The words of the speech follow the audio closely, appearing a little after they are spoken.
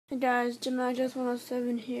Hey guys, Gemini just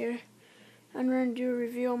 107 here. I'm going to do a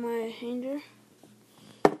review on my hanger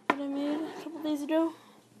that I made a couple days ago.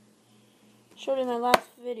 Showed in my last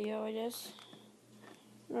video, I guess.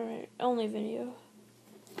 Alright, only video.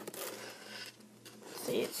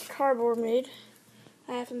 See, it's cardboard made.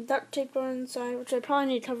 I have some duct tape on the inside, which I probably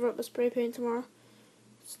need to cover up with spray paint tomorrow.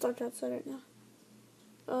 It's stuck outside right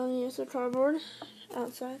now. Yes, the cardboard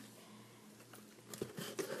outside.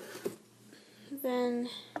 Then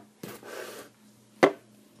you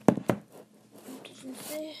can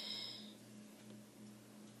see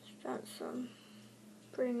it's got some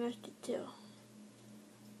pretty nice detail.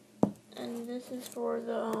 And this is for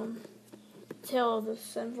the tail of the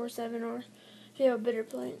 747, or if you have a bigger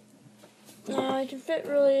plane. Now I can fit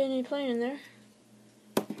really any plane in there.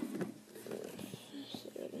 Let's see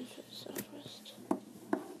if I can fit Southwest.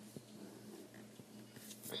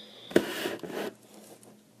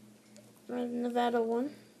 Nevada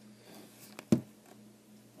one.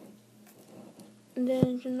 And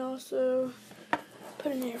then you can also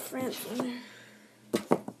put an Air France in there.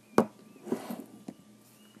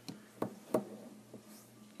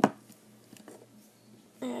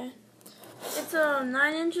 Yeah. It's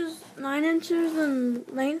 9 inches in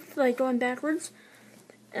length, like going backwards.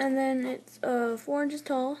 And then it's 4 inches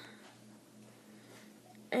tall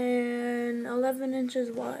and 11 inches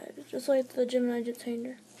wide, just like the Gemini Jets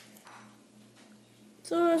hanger.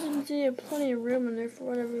 So as you can see, you have plenty of room in there for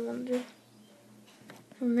whatever you want to do.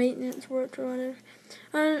 For maintenance work or whatever.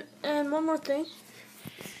 And one more thing.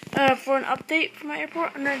 For an update for my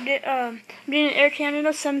airport, I'm going to get, I'm getting an Air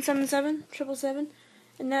Canada 777,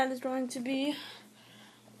 and that is going to be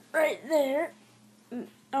right there.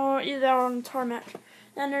 Or either on the tarmac.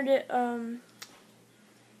 And I'm going to get,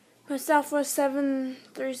 my Southwest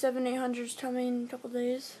 737-800 is coming in a couple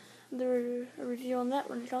days. There's a review on that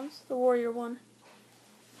when it comes. The Warrior one.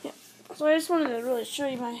 Yeah. So I just wanted to really show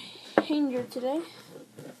you my hanger today.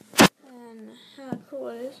 And how cool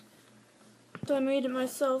it is. So I made it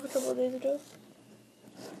myself a couple of days ago.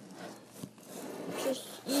 It's just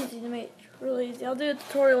easy to make. Really easy. I'll do a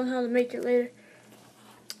tutorial on how to make it later.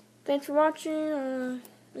 Thanks for watching.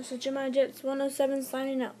 This is Gemini Jets 107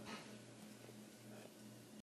 signing out.